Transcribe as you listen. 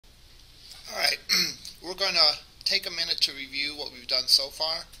going to take a minute to review what we've done so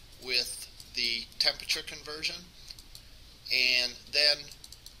far with the temperature conversion, and then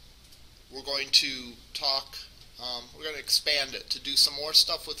we're going to we're going to expand it to do some more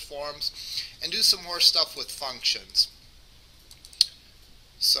stuff with forms and do some more stuff with functions.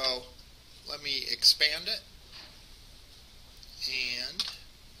 So let me expand it and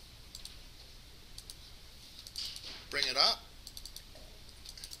bring it up.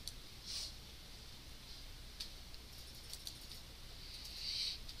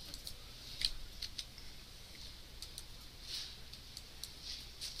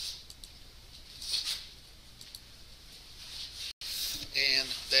 And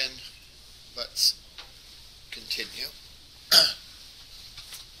then let's continue.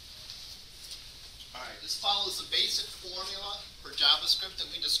 Alright, this follows the basic formula for JavaScript that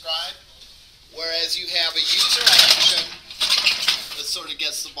we described, whereas you have a user action that sort of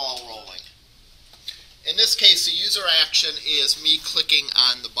gets the ball rolling. In this case, the user action is me clicking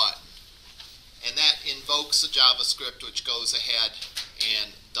on the button, and that invokes the JavaScript, which goes ahead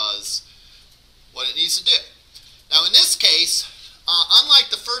and does what it needs to do. Now in this case, unlike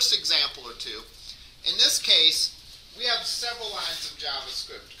the first example or two, in this case, we have several lines of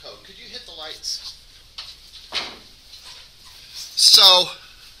JavaScript code. Could you hit the lights? So,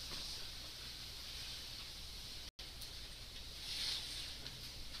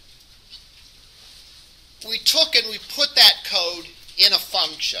 we took and we put that code in a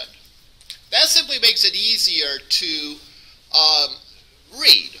function. That simply makes it easier to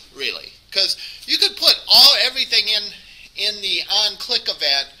read, really, because you could put everything in the onClick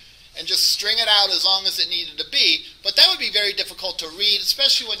event and just string it out as long as it needed to be, but that would be very difficult to read,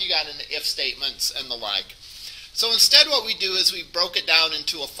 especially when you got into if statements and the like. So instead what we do is we broke it down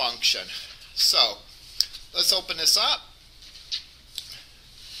into a function. So let's open this up.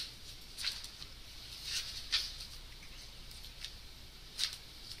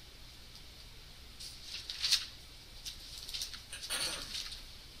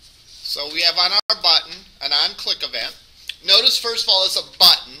 So we have on our button an onClick event. Notice first of all it's a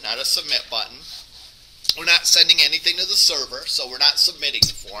button, not a submit button. We're not sending anything to the server, so we're not submitting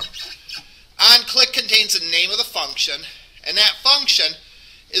the form. OnClick contains the name of the function, and that function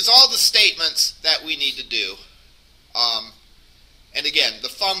is all the statements that we need to do. And again, the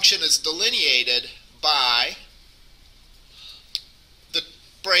function is delineated by the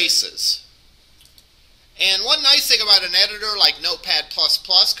braces. And one nice thing about an editor like Notepad++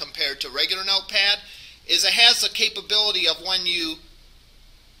 compared to regular Notepad is it has the capability of when you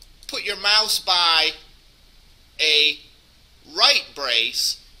put your mouse by a right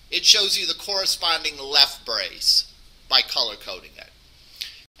brace, it shows you the corresponding left brace by color coding it.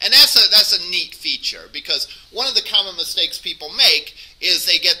 And that's a neat feature, because one of the common mistakes people make is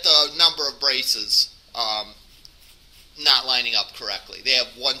they get the number of braces not lining up correctly. They have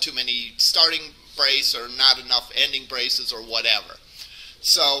one too many starting brace or not enough ending braces or whatever.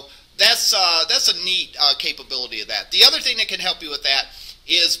 So that's a neat capability of that. The other thing that can help you with that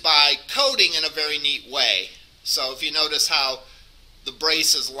is by coding in a very neat way. So if you notice how the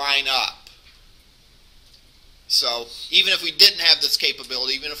braces line up. So even if we didn't have this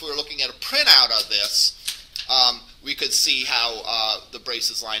capability, even if we were looking at a printout of this, we could see how the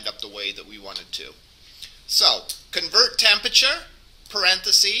braces lined up the way that we wanted to. So convert temperature,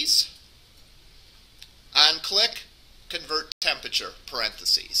 parentheses, OnClick, convert temperature,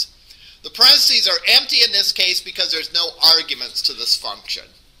 parentheses. The parentheses are empty in this case because there's no arguments to this function.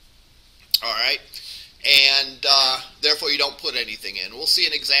 Alright? And therefore you don't put anything in. We'll see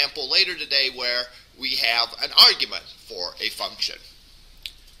an example later today where we have an argument for a function.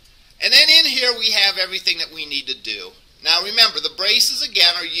 And then in here we have everything that we need to do. Now remember, the braces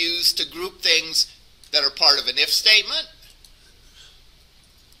again are used to group things that are part of an if statement,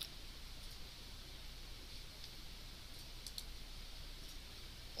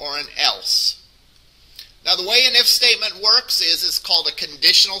 or an else. Now the way an if statement works is it's called a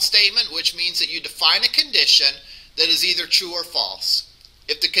conditional statement, which means that you define a condition that is either true or false.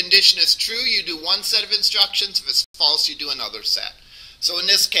 If the condition is true, you do one set of instructions. If it's false, you do another set. So in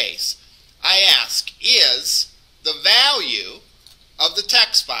this case, I ask, is the value of the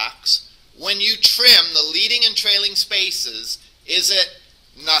text box, when you trim the leading and trailing spaces, is it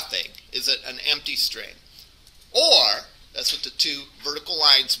nothing? Is it an empty string? Or, that's what the two vertical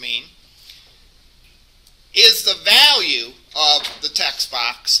lines mean, is the value of the text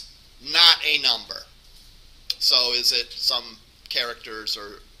box not a number? So is it some characters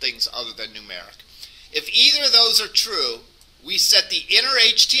or things other than numeric? If either of those are true, we set the inner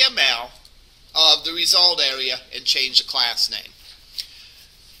HTML of the result area and change the class name.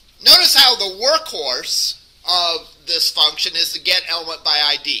 Notice how the workhorse of this function is the get element by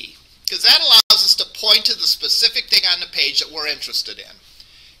ID, because that allows us to point to the specific thing on the page that we're interested in.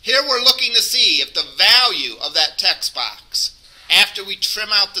 Here we're looking to see if the value of that text box after we trim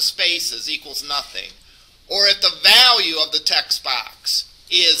out the spaces equals nothing, or if the value of the text box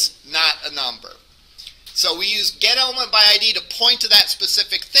is not a number. So we use get element by ID to point to that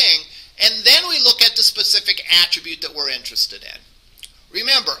specific thing, and then we look at the specific attribute that we're interested in.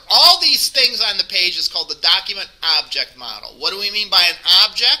 Remember, all these things on the page is called the document object model. What do we mean by an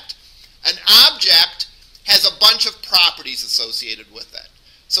object? An object has a bunch of properties associated with it.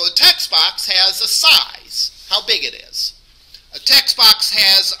 So a text box has a size, how big it is. A text box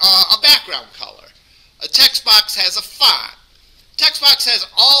has a background color. A text box has a font. A text box has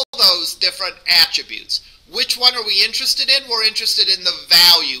all those different attributes. Which one are we interested in? We're interested in the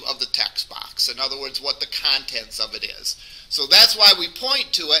value of the text box. In other words, what the contents of it is. So that's why we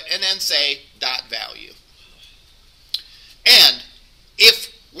point to it and then say dot value. And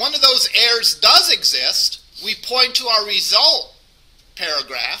if one of those errors does exist, we point to our result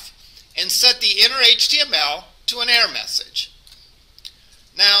paragraph and set the inner HTML to an error message.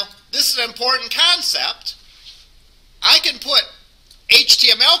 Now, this is an important concept. I can put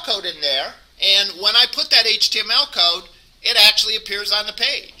HTML code in there, and when I put that HTML code, it actually appears on the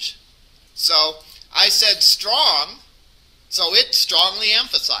page. So I said strong, so it strongly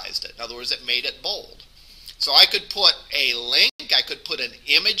emphasized it. In other words, it made it bold. So I could put a link, I could put an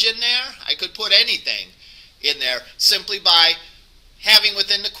image in there, I could put anything in there simply by having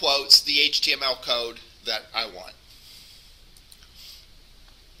within the quotes the HTML code that I want.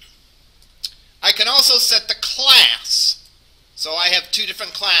 I can also set the class. So I have two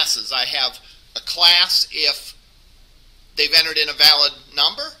different classes. I have a class if they've entered in a valid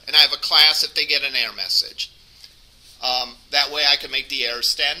number, and I have a class if they get an error message. That way I can make the errors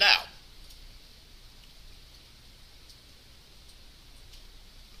stand out.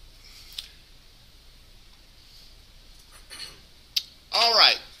 All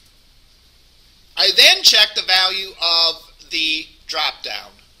right. I then check the value of the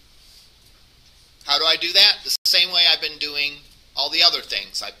drop-down. How do I do that? The same way I've been doing all the other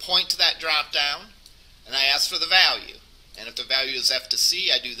things. I point to that drop-down, and I ask for the value. And if the value is F to C,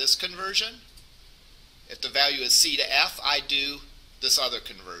 I do this conversion. If the value is C to F, I do this other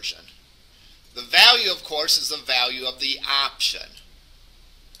conversion. The value, of course, is the value of the option.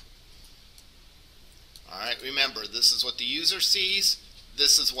 All right, remember, this is what the user sees.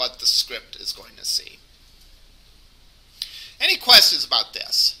 This is what the script is going to see. Any questions about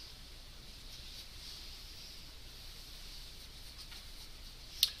this?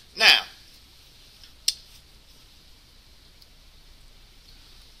 Now,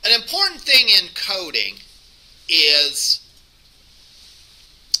 an important thing in coding is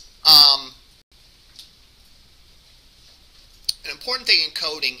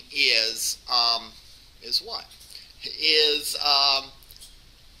what?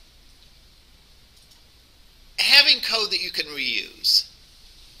 Having code that you can reuse.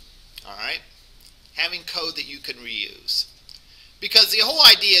 All right? Having code that you can reuse. Because the whole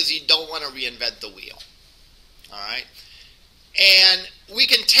idea is you don't want to reinvent the wheel. All right? And we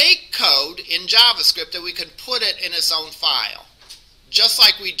can take code in JavaScript and we can put it in its own file, just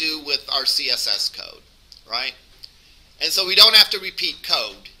like we do with our CSS code, right? And so we don't have to repeat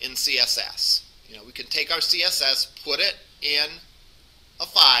code in CSS. You know, we can take our CSS, put it in a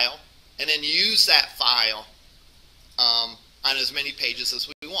file, and then use that file on as many pages as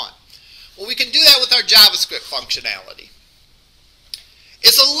we want. Well, we can do that with our JavaScript functionality.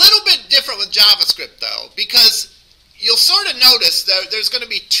 It's a little bit different with JavaScript, though, because you'll sort of notice that there's going to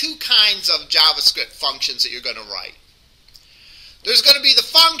be two kinds of JavaScript functions that you're going to write. There's going to be the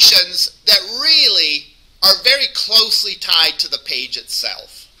functions that really are very closely tied to the page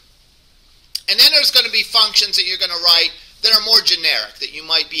itself. And then there's going to be functions that you're going to write that are more generic, that you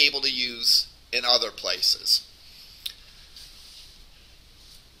might be able to use in other places.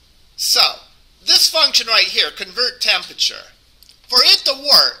 So, this function right here, convert temperature, for it to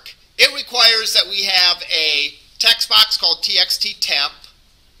work, it requires that we have a text box called txt_temp,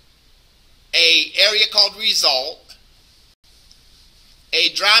 a area called result, a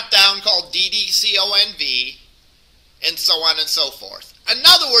drop down called ddconv, and so on and so forth. In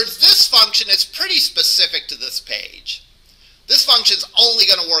other words, this function is pretty specific to this page. This function is only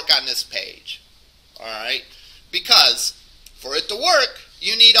going to work on this page. All right? Because for it to work,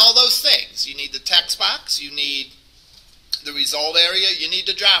 you need all those things. You need the text box, you need the result area, you need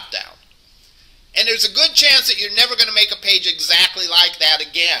the drop down. And there's a good chance that you're never going to make a page exactly like that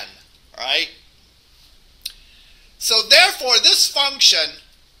again, right? So therefore, this function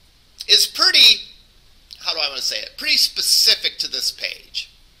is pretty how do I want to say it, pretty specific to this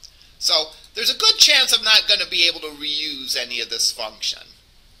page. So there's a good chance I'm not going to be able to reuse any of this function.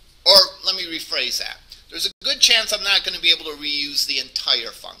 Or let me rephrase that. There's a good chance I'm not going to be able to reuse the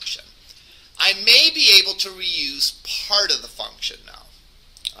entire function. I may be able to reuse part of the function now.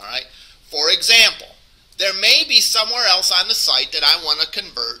 All right. For example, there may be somewhere else on the site that I want to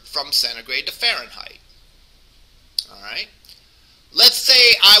convert from centigrade to Fahrenheit. All right. Let's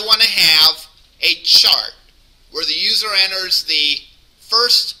say I want to have a chart where the user enters the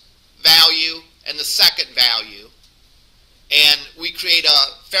first value and the second value, and we create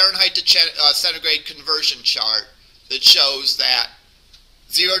a Fahrenheit to centigrade conversion chart that shows that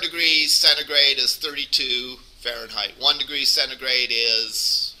 0 degrees centigrade is 32 Fahrenheit. 1 degree centigrade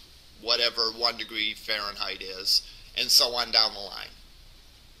is whatever 1 degree Fahrenheit is, and so on down the line.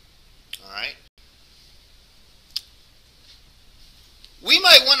 All right. We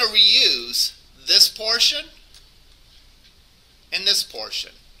might want to reuse this portion and this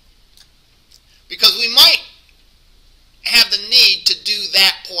portion, because we might have the need to do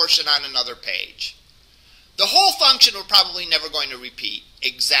that portion on another page. The whole function we're probably never going to repeat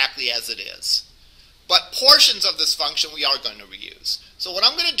exactly as it is, but portions of this function we are going to reuse. So what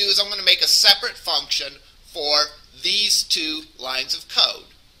I'm going to do is I'm going to make a separate function for these two lines of code.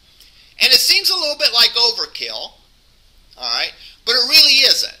 And it seems a little bit like overkill, all right, but it really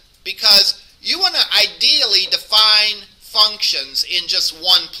isn't, because you want to ideally define functions in just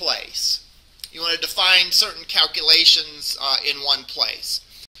one place. You want to define certain calculations in one place.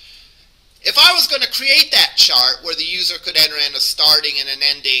 If I was going to create that chart where the user could enter in a starting and an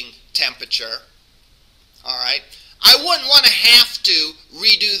ending temperature, all right, I wouldn't want to have to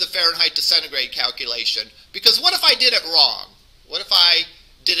redo the Fahrenheit to centigrade calculation, because what if I did it wrong? What if I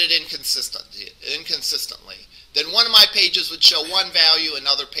did it inconsistently? Then one of my pages would show one value,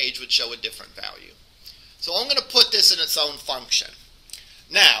 another page would show a different value. So I'm going to put this in its own function.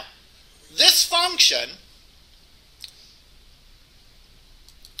 Now, this function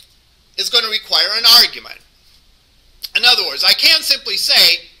is going to require an argument. In other words, I can't simply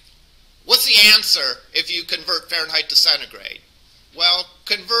say, what's the answer if you convert Fahrenheit to centigrade? Well,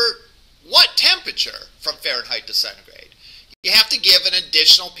 convert what temperature from Fahrenheit to centigrade? You have to give an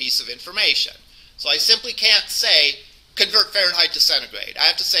additional piece of information. So I simply can't say, convert Fahrenheit to centigrade. I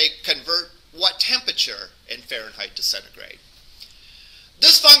have to say, convert what temperature in Fahrenheit to centigrade.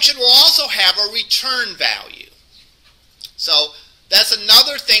 This function will also have a return value. So that's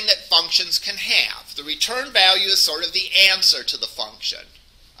another thing that functions can have. The return value is sort of the answer to the function.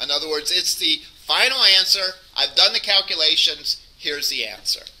 In other words, it's the final answer. I've done the calculations. Here's the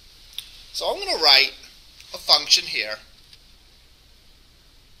answer. So I'm going to write a function here.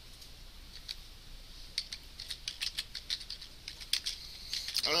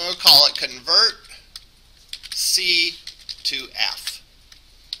 I'm going to call it convert C to F.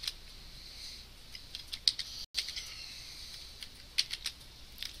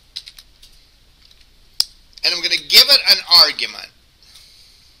 And I'm going to give it an argument.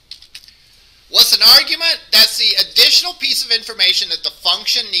 What's an argument? That's the additional piece of information that the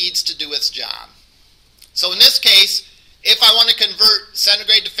function needs to do its job. So in this case, if I want to convert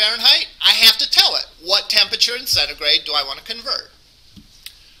centigrade to Fahrenheit, I have to tell it what temperature in centigrade do I want to convert.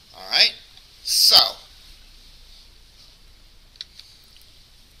 All right, so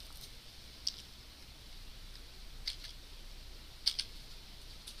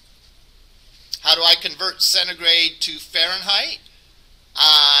how do I convert centigrade to Fahrenheit?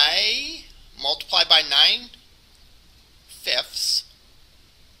 I multiply by 9/5,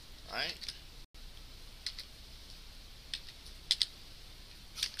 right?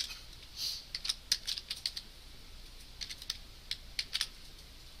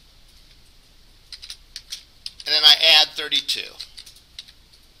 And then I add 32.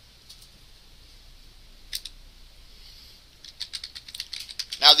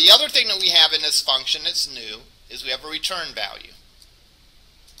 Now the other thing that we have in this function that's new is we have a return value.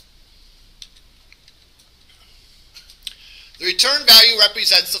 The return value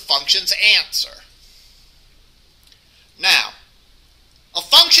represents the function's answer. Now, a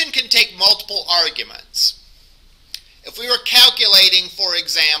function can take multiple arguments. If we were calculating, for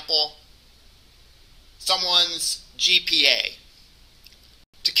example, someone's GPA.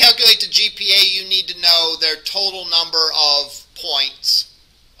 To calculate the GPA, you need to know their total number of points,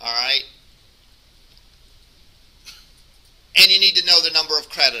 all right? And you need to know the number of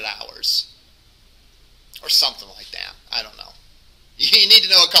credit hours, or something like that. I don't know. You need to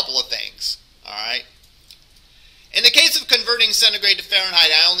know a couple of things, all right? In the case of converting centigrade to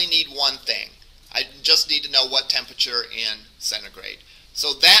Fahrenheit, I only need one thing. I just need to know what temperature in centigrade.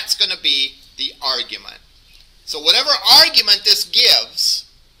 So that's going to be the argument So whatever argument this gives,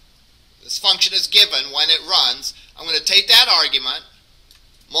 this function is given when it runs, I'm going to take that argument,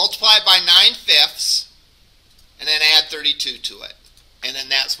 multiply it by 9/5, and then add 32 to it. And then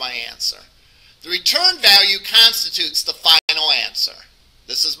that's my answer. The return value constitutes the final answer.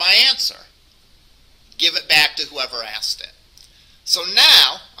 This is my answer. Give it back to whoever asked it. So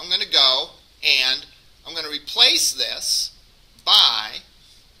now I'm going to go and I'm going to replace this by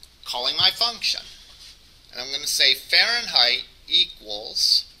calling my function. And I'm going to say Fahrenheit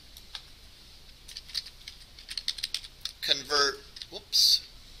equals convert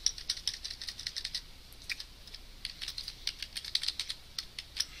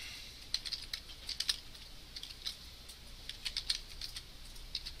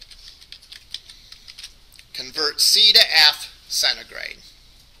C to F centigrade.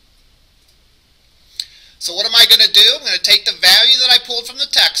 So what am I going to do? I'm going to take the value that I pulled from the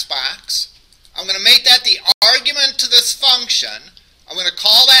text box. I'm going to make that the argument to this function. I'm going to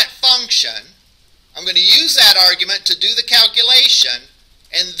call that function. I'm going to use that argument to do the calculation,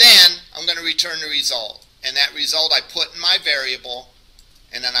 and then I'm going to return the result. And that result I put in my variable,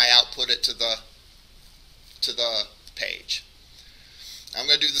 and then I output it to the page. I'm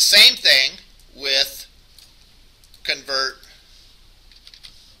going to do the same thing with convert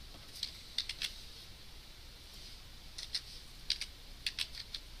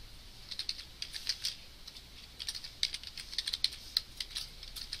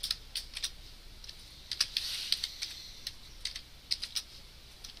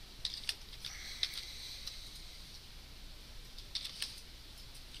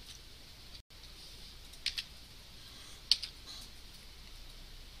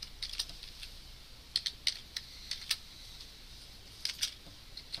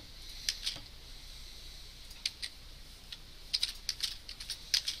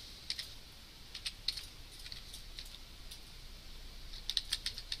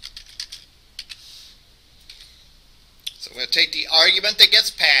I'm going to take the argument that gets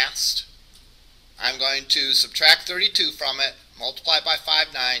passed, I'm going to subtract 32 from it, multiply it by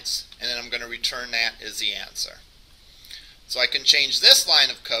 5/9, and then I'm going to return that as the answer. So I can change this line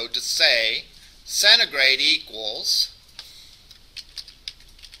of code to say centigrade equals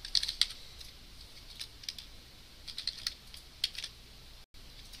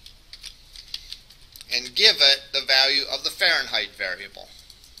and give it the value of the Fahrenheit variable.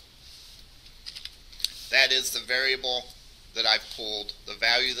 That is the variable that I've pulled, the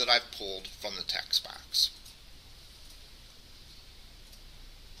value that I've pulled from the text box.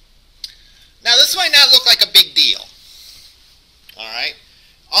 Now this might not look like a big deal. Alright?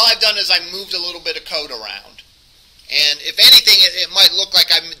 All I've done is I moved a little bit of code around. And if anything, it might look like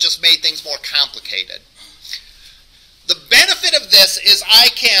I've just made things more complicated. The benefit of this is I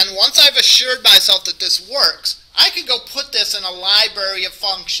can, once I've assured myself that this works, I can go put this in a library of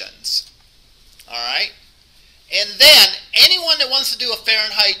functions. Alright? And then anyone that wants to do a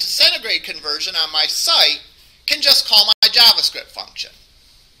Fahrenheit to centigrade conversion on my site can just call my JavaScript function.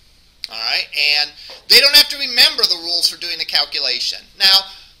 Alright? And they don't have to remember the rules for doing the calculation. Now,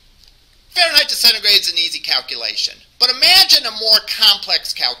 Fahrenheit to centigrade is an easy calculation. But imagine a more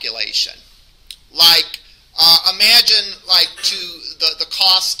complex calculation. Like, imagine like the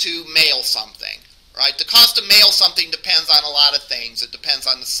cost to mail something. Right? The cost to mail something depends on a lot of things. It depends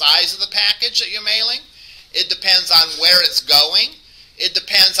on the size of the package that you're mailing. It depends on where it's going. It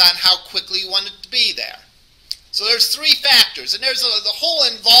depends on how quickly you want it to be there. So there's three factors. And there's the whole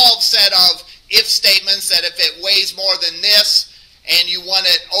involved set of if statements that if it weighs more than this and you want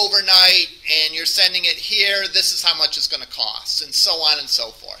it overnight and you're sending it here, this is how much it's going to cost, and so on and so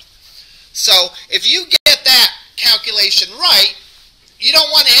forth. So if you get that calculation right, you don't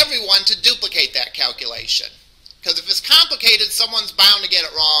want everyone to duplicate that calculation. Because if it's complicated, someone's bound to get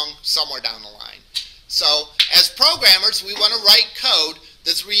it wrong somewhere down the line. So as programmers, we want to write code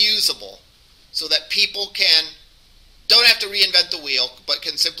that's reusable so that people don't have to reinvent the wheel, but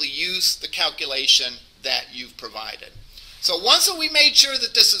can simply use the calculation that you've provided. So once we made sure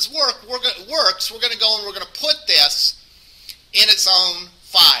that this works, we're going to go and we're going to put this in its own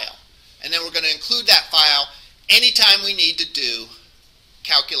file. And then we're going to include that file anytime we need to do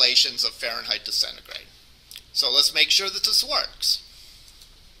calculations of Fahrenheit to centigrade. So let's make sure that this works.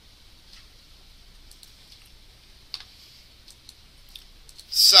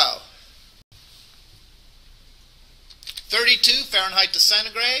 So, 32 Fahrenheit to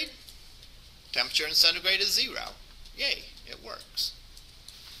centigrade, temperature in centigrade is 0. Yay, it works.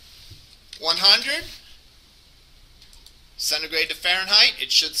 100 centigrade to Fahrenheit,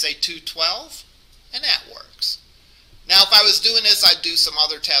 it should say 212, and that works. Now if I was doing this, I'd do some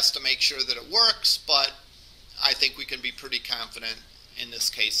other tests to make sure that it works, but I think we can be pretty confident in this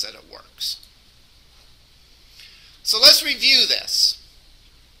case that it works. So let's review this,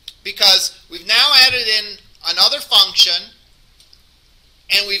 because we've now added in another function,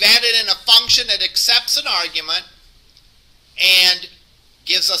 and we've added in a function that accepts an argument and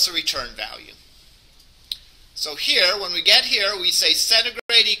gives us a return value. So here, when we get here, we say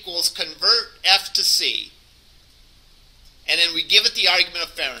centigrade equals convert F to C, and then we give it the argument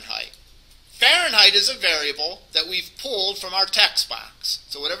of Fahrenheit. Fahrenheit is a variable that we've pulled from our text box.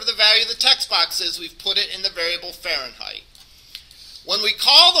 So whatever the value of the text box is, we've put it in the variable Fahrenheit. When we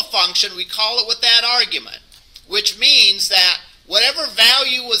call the function, we call it with that argument, which means that whatever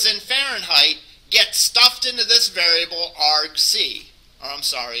value was in Fahrenheit gets stuffed into this variable argc,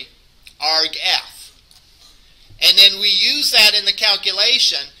 argf. And then we use that in the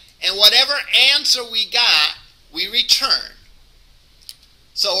calculation, and whatever answer we got, we return.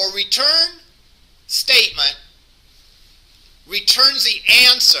 So a return statement returns the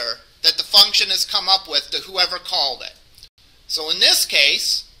answer that the function has come up with to whoever called it. So in this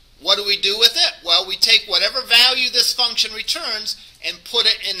case, what do we do with it? Well, we take whatever value this function returns and put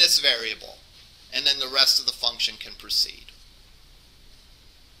it in this variable, and then the rest of the function can proceed.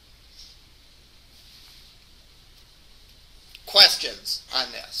 Questions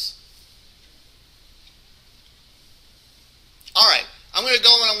on this? All right, I'm going to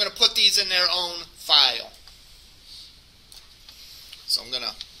go and I'm going to put these in their own file. So I'm going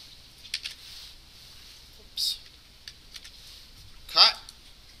to cut.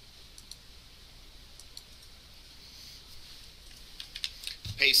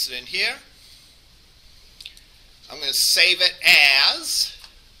 Paste it in here. I'm going to save it as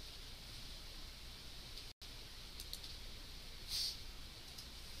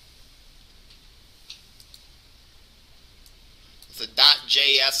the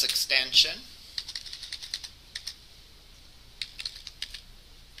 .js extension.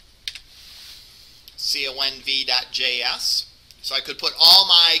 conv.js. So I could put all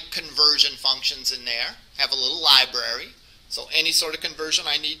my conversion functions in there, have a little library. So any sort of conversion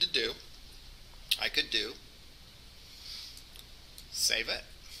I need to do, I could do. Save it.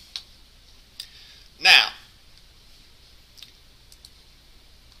 Now,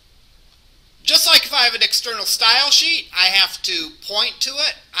 just like if I have an external style sheet, I have to point to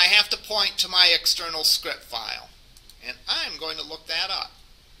it. I have to point to my external script file. And I'm going to look that up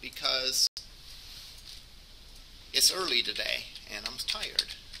because it's early today and I'm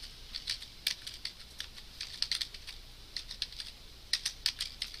tired.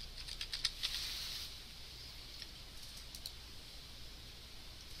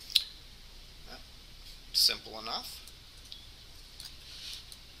 Simple enough.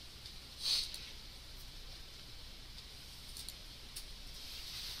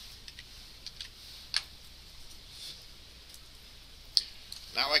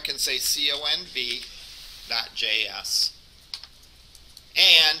 Now I can say conv.js.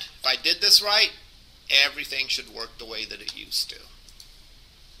 And if I did this right, everything should work the way that it used to.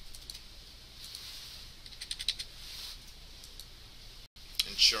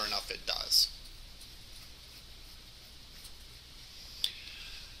 And sure enough, it does.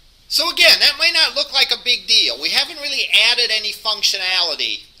 So again, that might not look like a big deal. We haven't really added any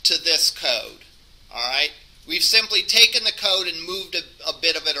functionality to this code. All right? We've simply taken the code and moved a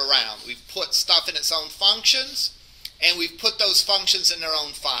bit of it around. We've put stuff in its own functions, and we've put those functions in their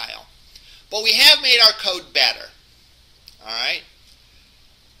own file. But we have made our code better. All right?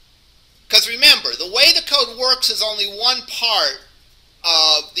 Because remember, the way the code works is only one part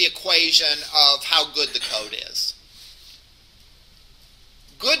of the equation of how good the code is.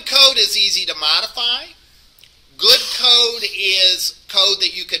 Good code is easy to modify. Good code is code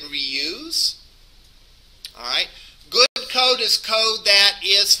that you can reuse. All right. Good code is code that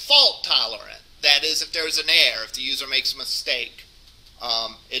is fault tolerant. That is, if there's an error, if the user makes a mistake,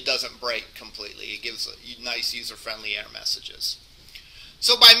 it doesn't break completely. It gives nice user-friendly error messages.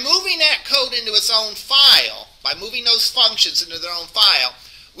 So by moving that code into its own file, by moving those functions into their own file,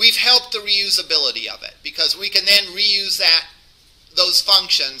 we've helped the reusability of it, because we can then reuse those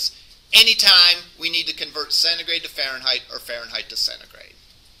functions anytime we need to convert centigrade to Fahrenheit or Fahrenheit to centigrade.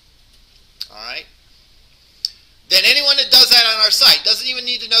 All right? Then anyone that does that on our site doesn't even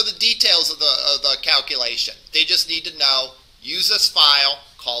need to know the details of the calculation. They just need to know, use this file,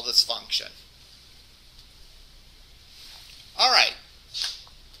 call this function. All right.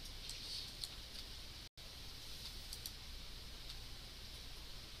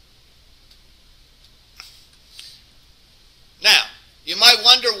 Now, you might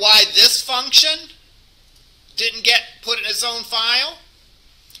wonder why this function didn't get put in its own file.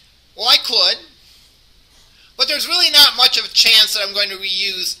 Well, I could. there's really not much of a chance that I'm going to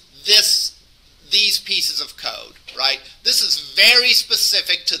reuse these pieces of code, right? This is very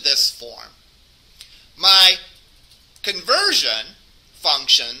specific to this form. My conversion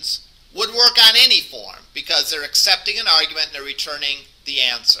functions would work on any form because they're accepting an argument and they're returning the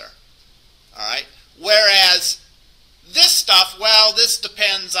answer. All right? Whereas this stuff, well, this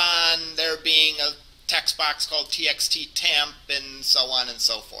depends on there being a text box called txt temp and so on and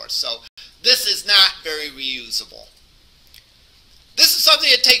so forth. So this is not very reusable. This is something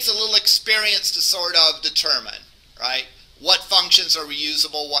that takes a little experience to sort of determine, right? What functions are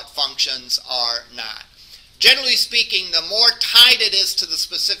reusable, what functions are not. Generally speaking, the more tied it is to the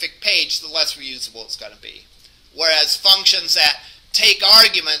specific page, the less reusable it's going to be. Whereas functions that take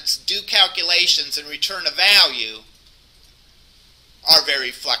arguments, do calculations, and return a value are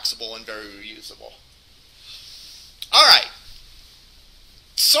very flexible and very reusable. All right.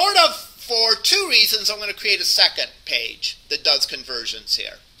 Sort of for two reasons, I'm going to create a second page that does conversions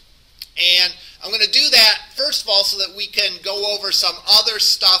here. And I'm going to do that, first of all, so that we can go over some other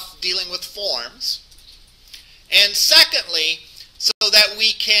stuff dealing with forms. And secondly, so that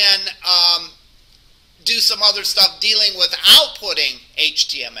we can do some other stuff dealing with outputting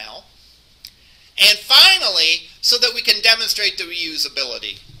HTML. And finally, so that we can demonstrate the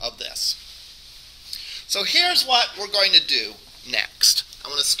reusability of this. So here's what we're going to do next. I'm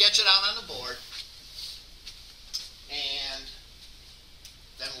going to sketch it out on the board, and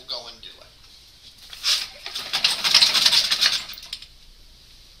then we'll go and do it.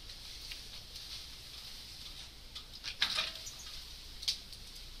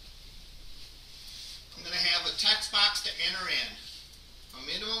 I'm going to have a text box to enter in a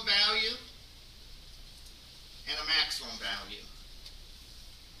minimum value and a maximum value.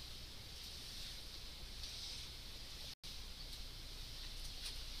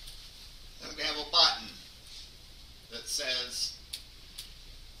 Then I'm going to have a button that says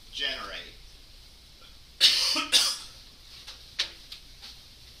generate.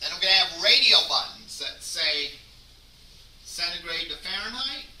 Then I'm going to have radio buttons that say centigrade to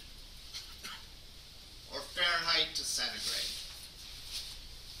Fahrenheit or Fahrenheit to centigrade.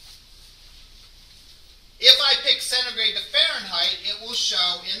 If I pick centigrade to Fahrenheit, it will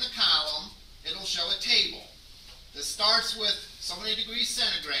show in the column, it'll show a table. This starts with so many degrees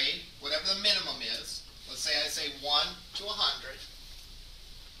centigrade, whatever the minimum is. Let's say I say 1 to 100.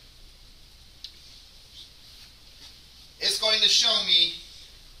 It's going to show me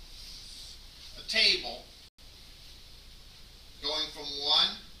a table going from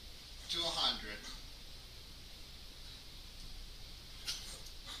 1 to 100.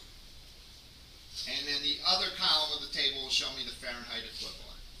 And then the other column of the table will show me the Fahrenheit equivalent.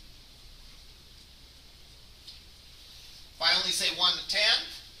 If I only say 1 to 10,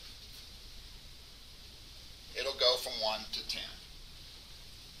 it'll go from 1 to 10.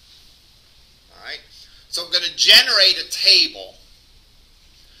 All right? So I'm going to generate a table.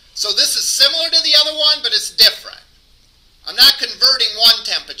 So this is similar to the other one, but it's different. I'm not converting one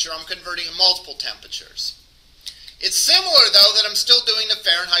temperature, I'm converting multiple temperatures. It's similar, though, that I'm still doing the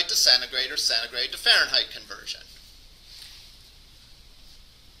Fahrenheit to centigrade or centigrade to Fahrenheit conversion.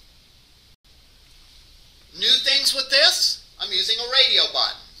 New things with this, I'm using a radio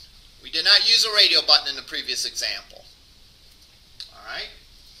button. We did not use a radio button in the previous example. All right?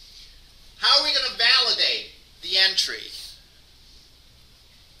 How are we going to validate the entry?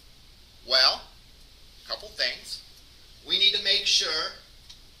 Well, a couple things. We need to make sure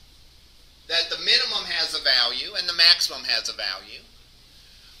that the minimum has a value and the maximum has a value.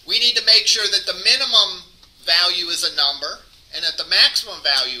 We need to make sure that the minimum value is a number and that the maximum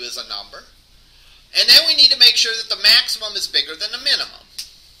value is a number. And then we need to make sure that the maximum is bigger than the minimum.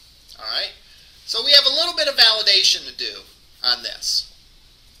 All right? So we have a little bit of validation to do on this.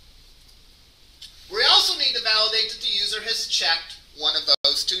 We also need to validate that the user has checked one of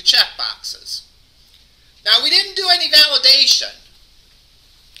those two checkboxes. Now, we didn't do any validation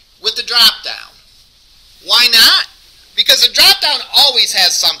with the drop-down. Why not? Because the drop-down always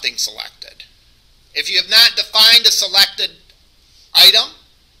has something selected. If you have not defined a selected item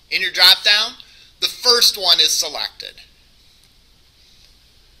in your drop-down, the first one is selected.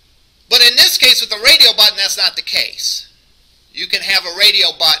 But in this case, with the radio button, that's not the case. You can have a radio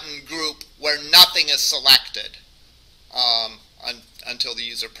button group where nothing is selected until the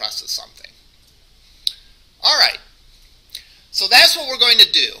user presses something. All right. So that's what we're going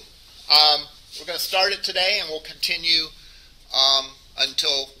to do. We're going to start it today, and we'll continue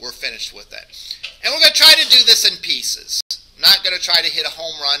until we're finished with it. And we're going to try to do this in pieces. I'm not going to try to hit a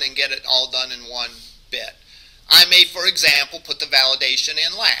home run and get it all done in one bit. I may, for example, put the validation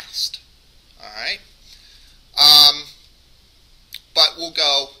in last. All right. But we'll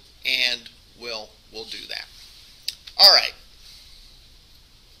go and we'll do that. All right.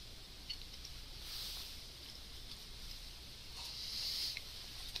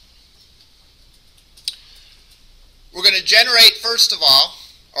 We're going to generate first of all,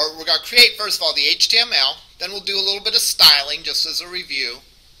 or we're going to create first of all the HTML, then we'll do a little bit of styling just as a review,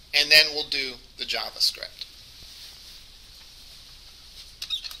 and then we'll do the JavaScript.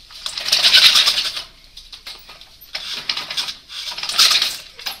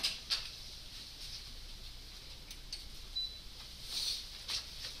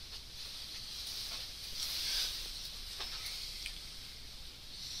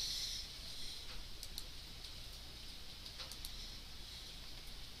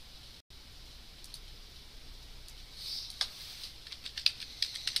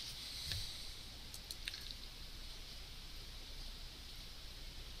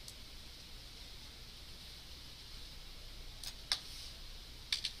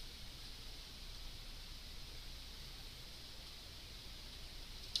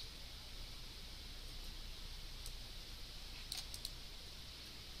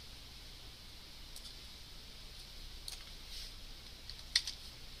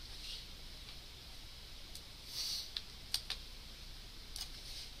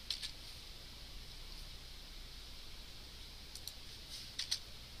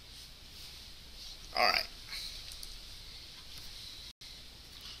 All right.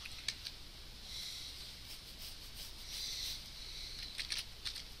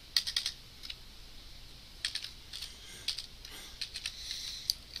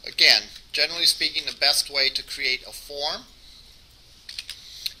 Again, generally speaking, the best way to create a form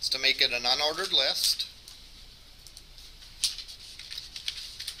is to make it an unordered list.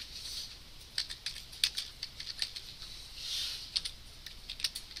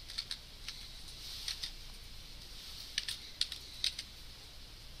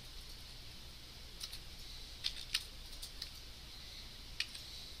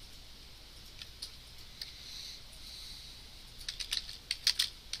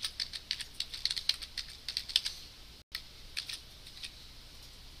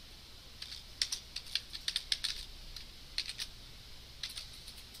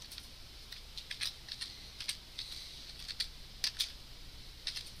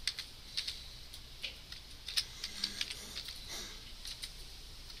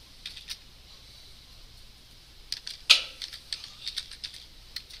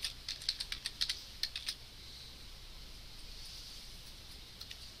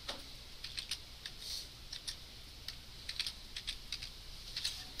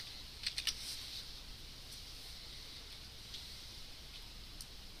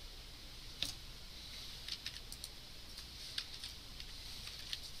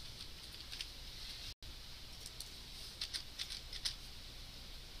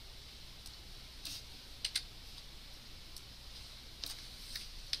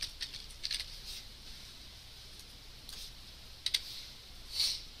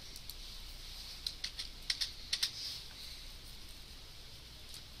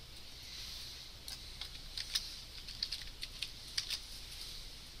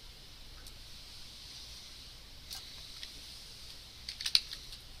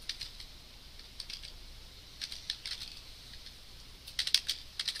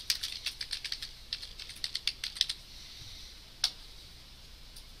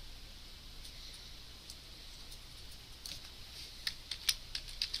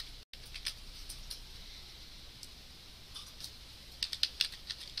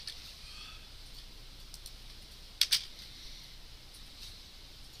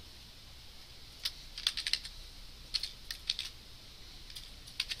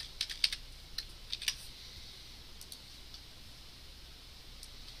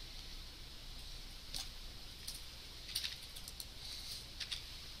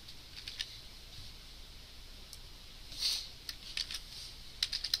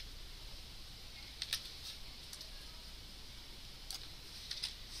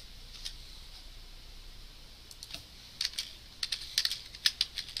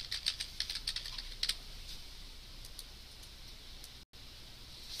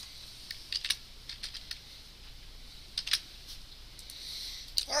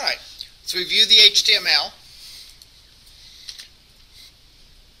 Let's review the HTML.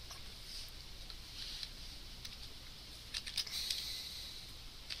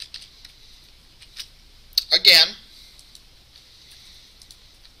 Again,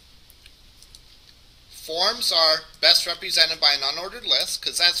 forms are best represented by an unordered list,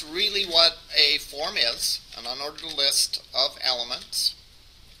 because that's really what a form is, an unordered list of elements.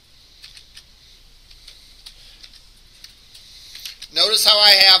 Notice how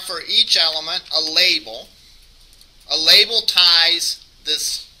I have for each element a label. A label ties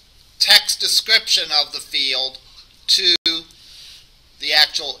this text description of the field to the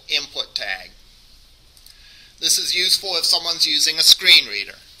actual input tag. This is useful if someone's using a screen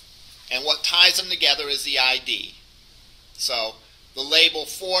reader. And what ties them together is the ID. So the label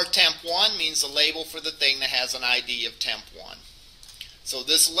for temp1 means the label for the thing that has an ID of temp1. So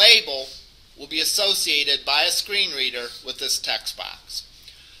this label will be associated by a screen reader with this text box.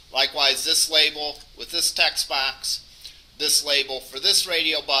 Likewise, this label with this text box, this label for this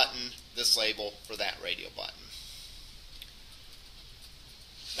radio button, this label for that radio button.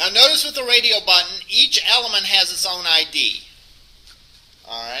 Now notice with the radio button, each element has its own ID.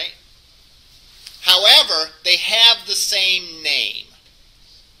 Alright? However, they have the same name.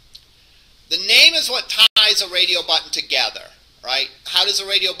 The name is what ties a radio button together. Right? How does a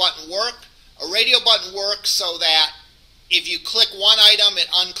radio button work? A radio button works so that if you click one item, it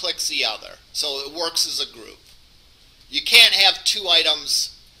unclicks the other. So it works as a group. You can't have two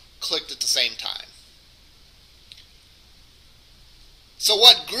items clicked at the same time. So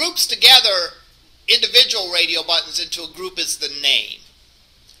what groups together individual radio buttons into a group is the name.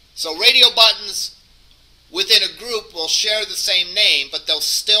 So radio buttons within a group will share the same name, but they'll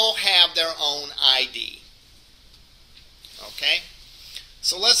still have their own ID. Okay?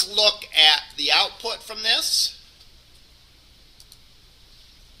 So let's look at the output from this.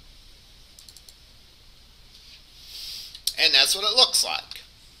 And that's what it looks like.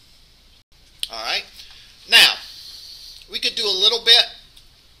 Alright? Now, we could do a little bit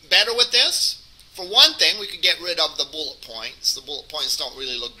better with this. For one thing, we could get rid of the bullet points. The bullet points don't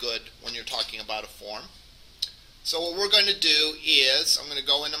really look good when you're talking about a form. So what we're going to do is, I'm going to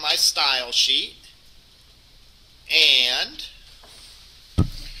go into my style sheet, and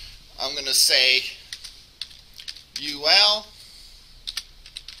I'm going to say UL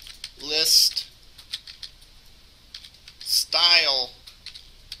list style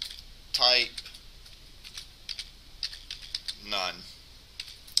type none.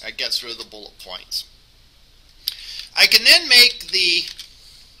 That gets rid of the bullet points. I can then make the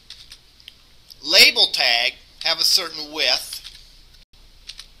label tag have a certain width.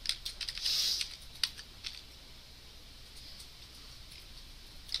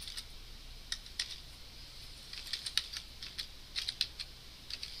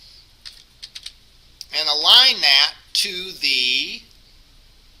 And align that to the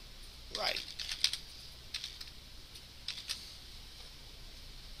right.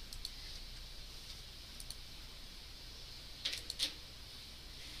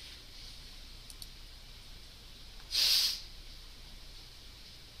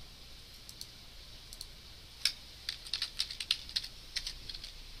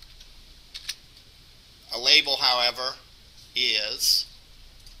 A label, however, is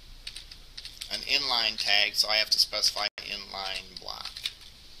an inline tag, so I have to specify inline block.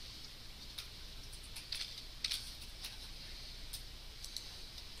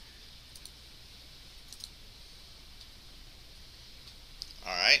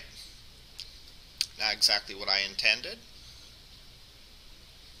 Alright, not exactly what I intended.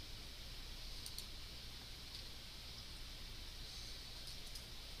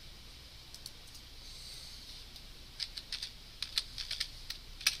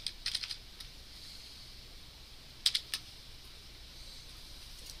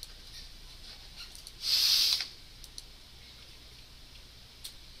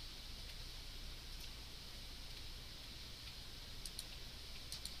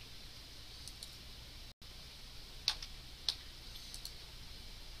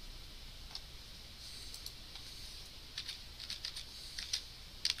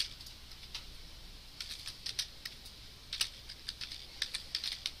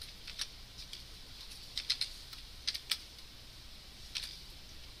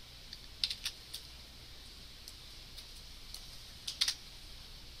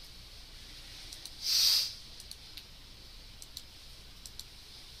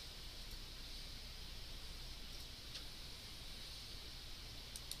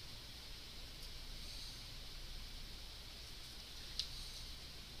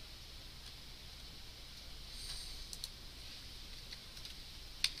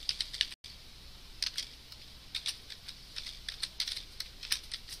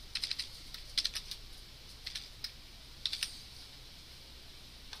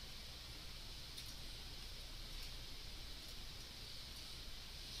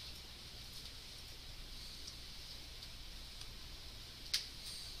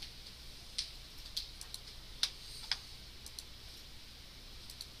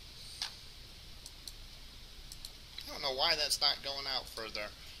 don't know why that's not going out further.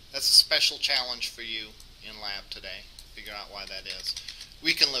 That's a special challenge for you in lab today. Figure out why that is.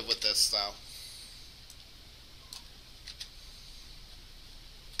 We can live with this though.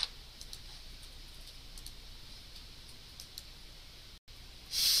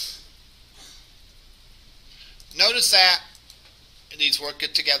 Notice that these work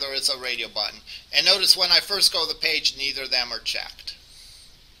together as a radio button. And notice when I first go to the page, neither of them are checked.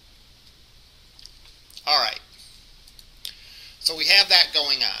 Alright. So we have that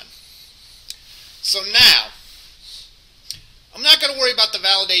going on. So now, I'm not going to worry about the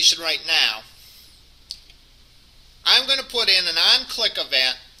validation right now. I'm going to put in an on-click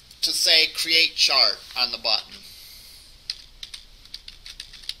event to say create chart on the button.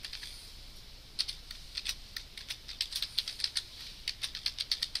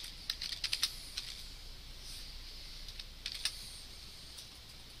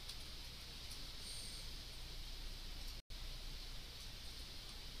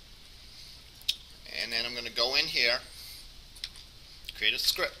 And then I'm going to go in here, create a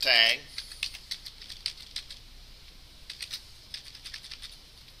script tag,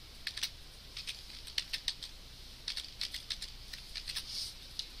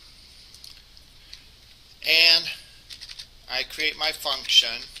 and I create my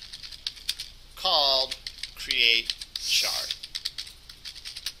function called create chart.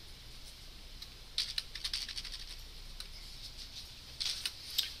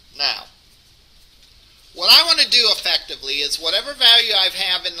 Now, what I want to do effectively is whatever value I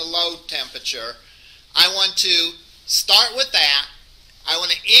have in the load temperature, I want to start with that. I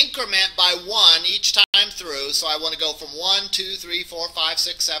want to increment by 1 each time through, so I want to go from 1, 2, 3, 4, 5,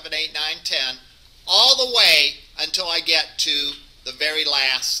 6, 7, 8, 9, 10, all the way until I get to the very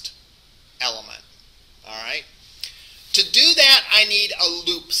last element. Alright? To do that, I need a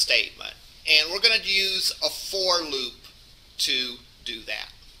loop statement, and we're going to use a for loop to do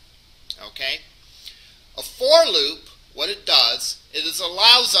that. Okay? A for loop, what it does, is it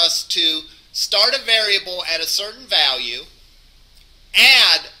allows us to start a variable at a certain value,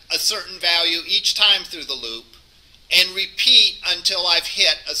 add a certain value each time through the loop, and repeat until I've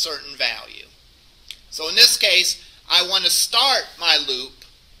hit a certain value. So in this case, I want to start my loop,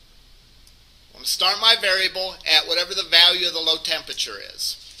 I want to start my variable at whatever the value of the low temperature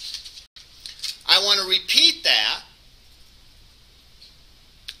is. I want to repeat that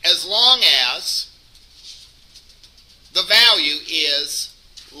as long as the value is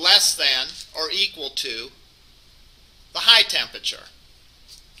less than or equal to the high temperature.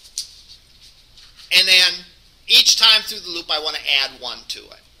 And then each time through the loop I want to add 1 to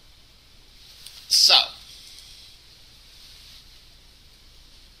it. So,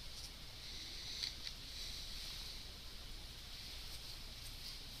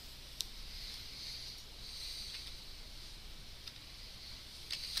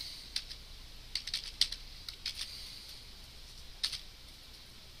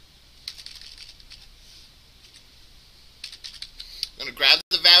 I'm going to grab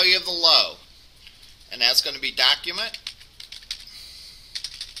the value of the low, and that's going to be document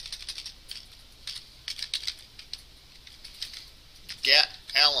get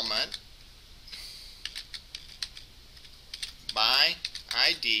element by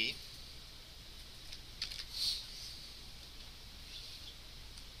ID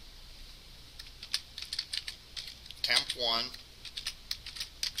temp1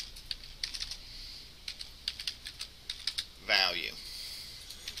 value.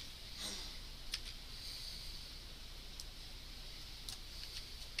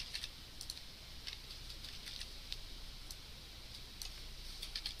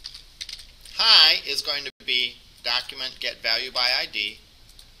 High is going to be document get value by ID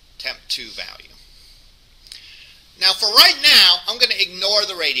temp2 value. Now for right now, I'm going to ignore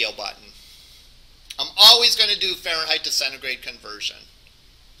the radio button. I'm always going to do Fahrenheit to centigrade conversion.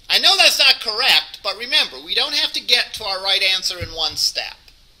 I know that's not correct, but remember, we don't have to get to our right answer in one step.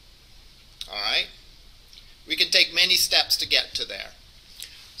 Alright? We can take many steps to get to there.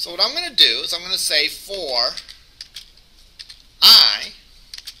 So what I'm going to do is I'm going to say for I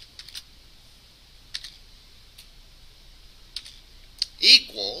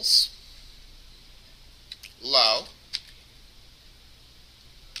equals low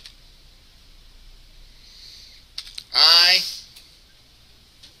I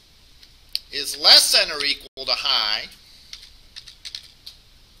is less than or equal to high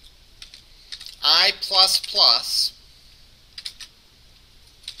I plus plus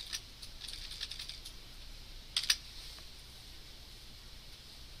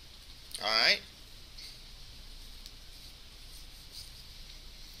alright.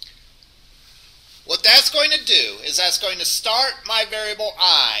 What that's going to do is that's going to start my variable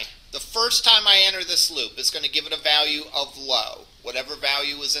I. The first time I enter this loop, it's going to give it a value of low, whatever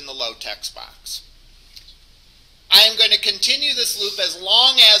value is in the low text box. I am going to continue this loop as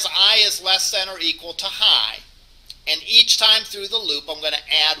long as I is less than or equal to high. And each time through the loop, I'm going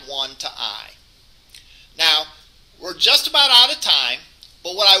to add 1 to I. Now, we're just about out of time,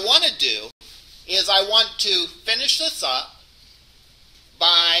 but what I want to do is I want to finish this up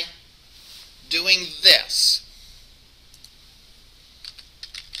by doing this.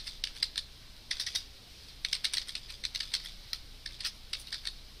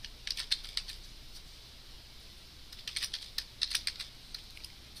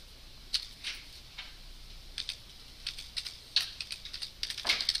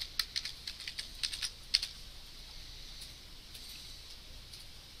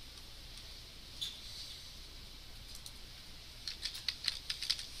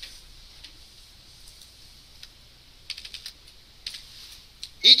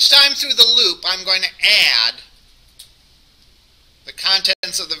 Each time through the loop, I'm going to add the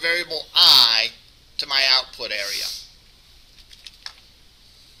contents of the variable I to my output area.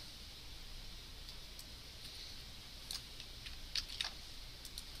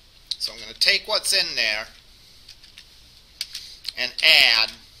 So I'm going to take what's in there and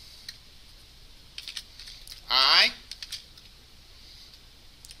add I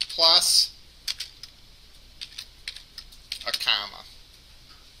plus a comma.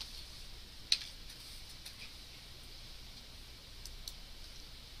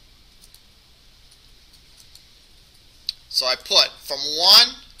 So I put from 1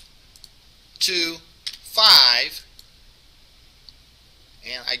 to 5,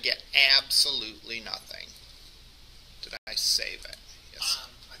 and I get absolutely nothing. Did I save it? Yes.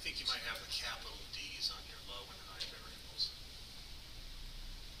 I think you might have the capital D's on your low and high variables.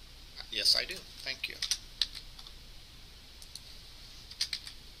 Yes, I do. Thank you.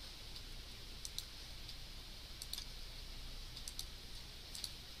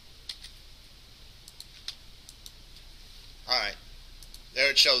 All right, there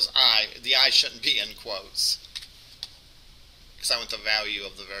it shows I. The I shouldn't be in quotes because I want the value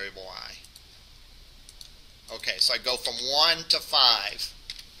of the variable I. Okay, so I go from 1 to 5.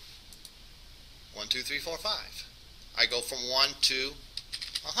 1, 2, 3, 4, 5. I go from 1 to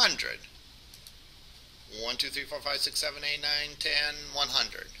 100. 1, 2, 3, 4, 5, 6, 7, 8, 9, 10,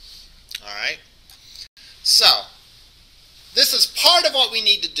 100. All right, so this is part of what we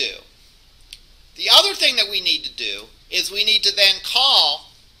need to do. The other thing that we need to do is we need to then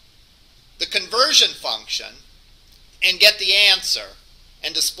call the conversion function and get the answer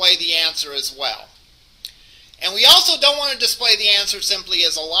and display the answer as well. And we also don't want to display the answer simply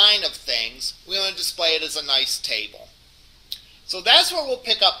as a line of things. We want to display it as a nice table. So that's what we'll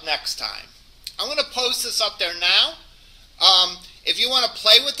pick up next time. I'm going to post this up there now. If you want to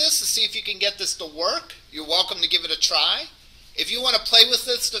play with this to see if you can get this to work, you're welcome to give it a try. If you want to play with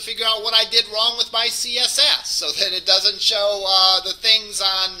this to figure out what I did wrong with my CSS so that it doesn't show the things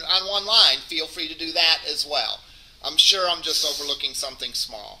on one line, feel free to do that as well. I'm sure I'm just overlooking something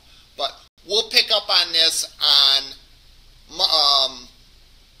small. But we'll pick up on this on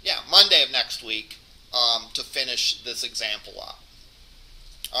Monday of next week to finish this example up.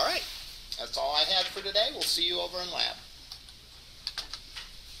 All right, that's all I had for today. We'll see you over in lab.